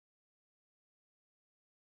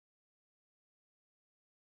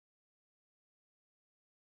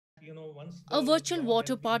A virtual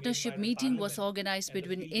water partnership meeting was organized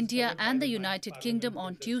between India and the United Kingdom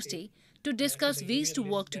on Tuesday to discuss ways to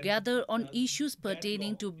work together on issues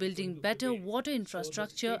pertaining to building better water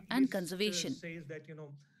infrastructure and conservation.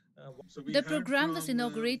 The program was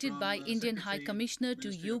inaugurated by Indian High Commissioner to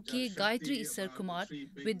UK Gaitri Issar Kumar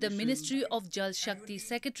with the Ministry of Jal Shakti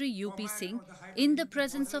Secretary UP Singh in the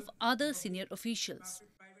presence of other senior officials.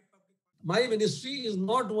 My ministry is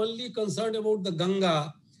not only concerned about the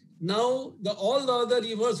Ganga. Now, all the other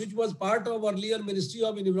rivers, which was part of earlier Ministry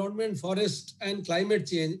of Environment, Forest and Climate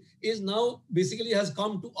Change, is now basically has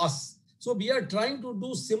come to us. So we are trying to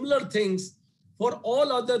do similar things for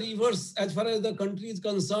all other rivers as far as the country is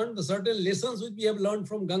concerned. The certain lessons which we have learned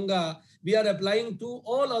from Ganga, we are applying to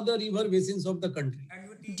all other river basins of the country.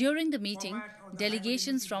 During the meeting,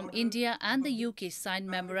 delegations from India and the UK signed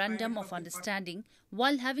Memorandum of Understanding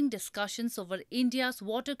while having discussions over India's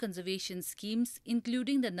water conservation schemes,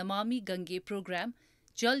 including the Namami Gange program,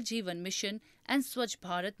 Jal Jeewan Mission and Swachh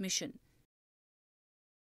Bharat Mission.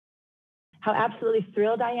 How absolutely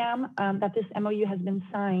thrilled I am that this MoU has been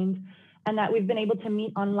signed and that we've been able to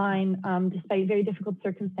meet online despite very difficult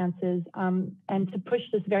circumstances and to push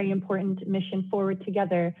this very important mission forward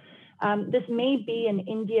together. This may be an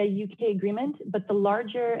India-UK agreement, but the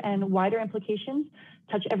larger and wider implications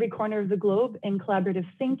touch every corner of the globe in collaborative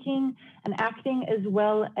thinking and acting, as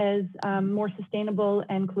well as more sustainable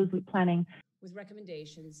and closed loop planning. With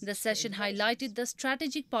recommendations. The session highlighted the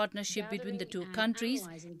strategic partnership between the two countries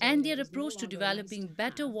and their approach to developing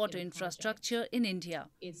better water infrastructure in India.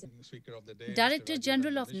 Director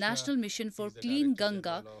General of National Mission for Clean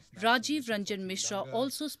Ganga, Rajiv Ranjan Mishra,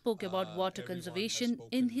 also spoke about water conservation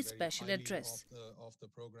in his special address.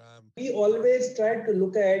 We always try to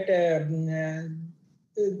look at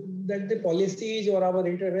that the policies or our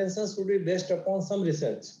interventions should be based upon some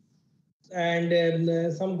research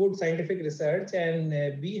and some good scientific research, and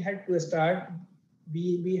we had to start.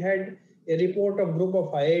 We had a report of group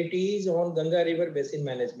of IITs on Ganga River Basin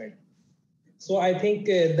Management. So I think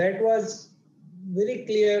that was very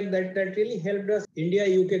clear that really helped us.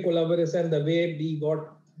 India-UK collaboration, the way we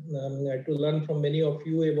got to learn from many of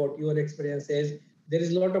you about your experiences, there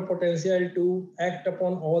is a lot of potential to act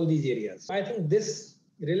upon all these areas. I think this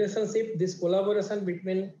relationship, this collaboration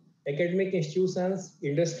between academic institutions,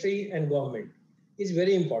 industry and government is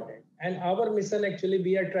very important. And our mission, actually,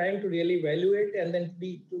 we are trying to really value it, and then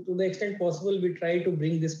to the extent possible, we try to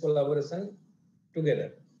bring this collaboration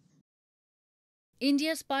together.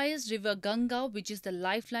 India aspires River Ganga, which is the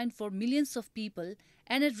lifeline for millions of people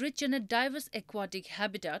and a rich and a diverse aquatic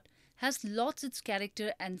habitat, has lost its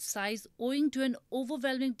character and size owing to an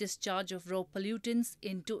overwhelming discharge of raw pollutants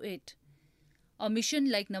into it. A mission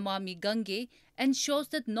like Namami Gange ensures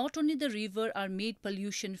that not only the river are made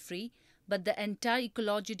pollution-free, but the entire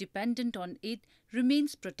ecology dependent on it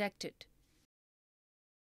remains protected.